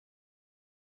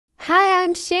Hi,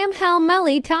 I'm Shamhell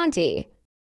Melitante.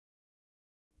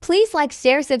 Please like,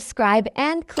 share, subscribe,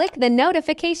 and click the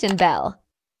notification bell.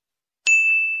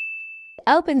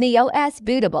 Open the OS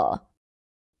Bootable.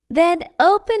 Then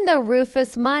open the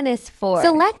Rufus -4.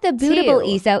 Select the Bootable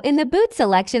ISO in the Boot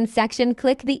Selection section.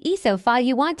 Click the ISO file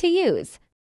you want to use.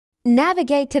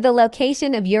 Navigate to the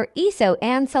location of your ISO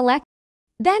and select.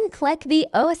 Then click the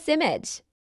OS image.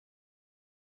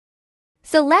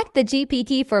 Select the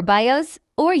GPT for BIOS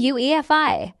or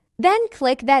UEFI. Then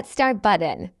click that Start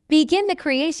button. Begin the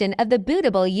creation of the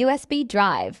bootable USB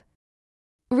drive.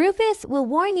 Rufus will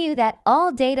warn you that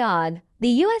all data on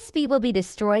the USB will be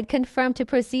destroyed. Confirm to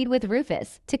proceed with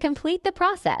Rufus. To complete the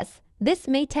process, this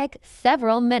may take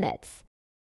several minutes.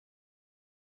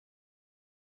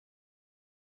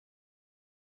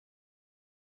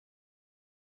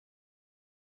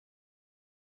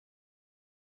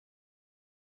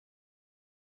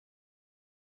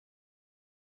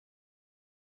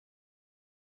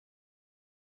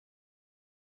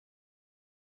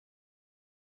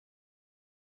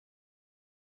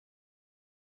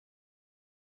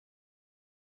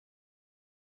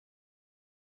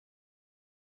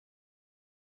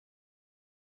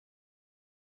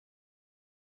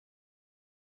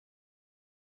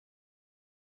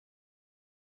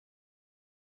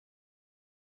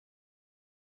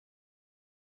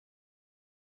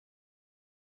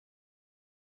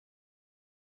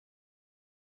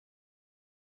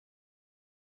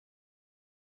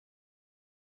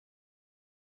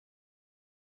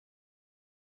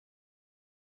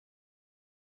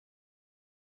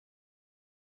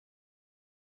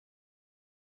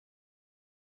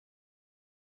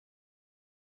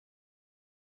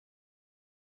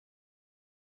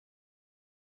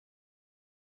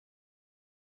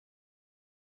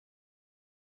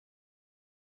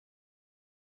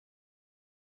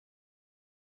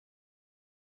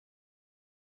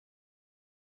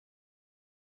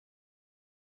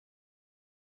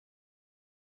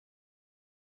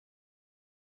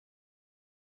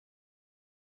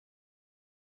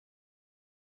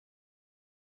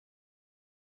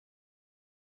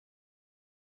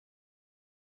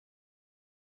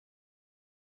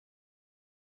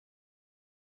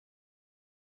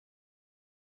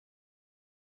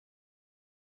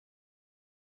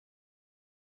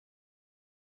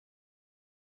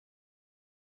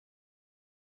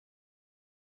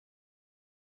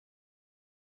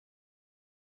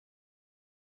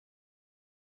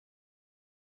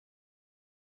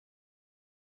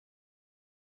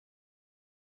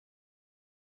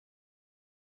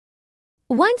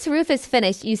 Once Rufus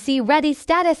finished, you see Ready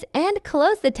status and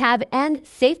close the tab and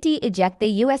safety eject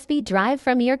the USB drive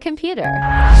from your computer.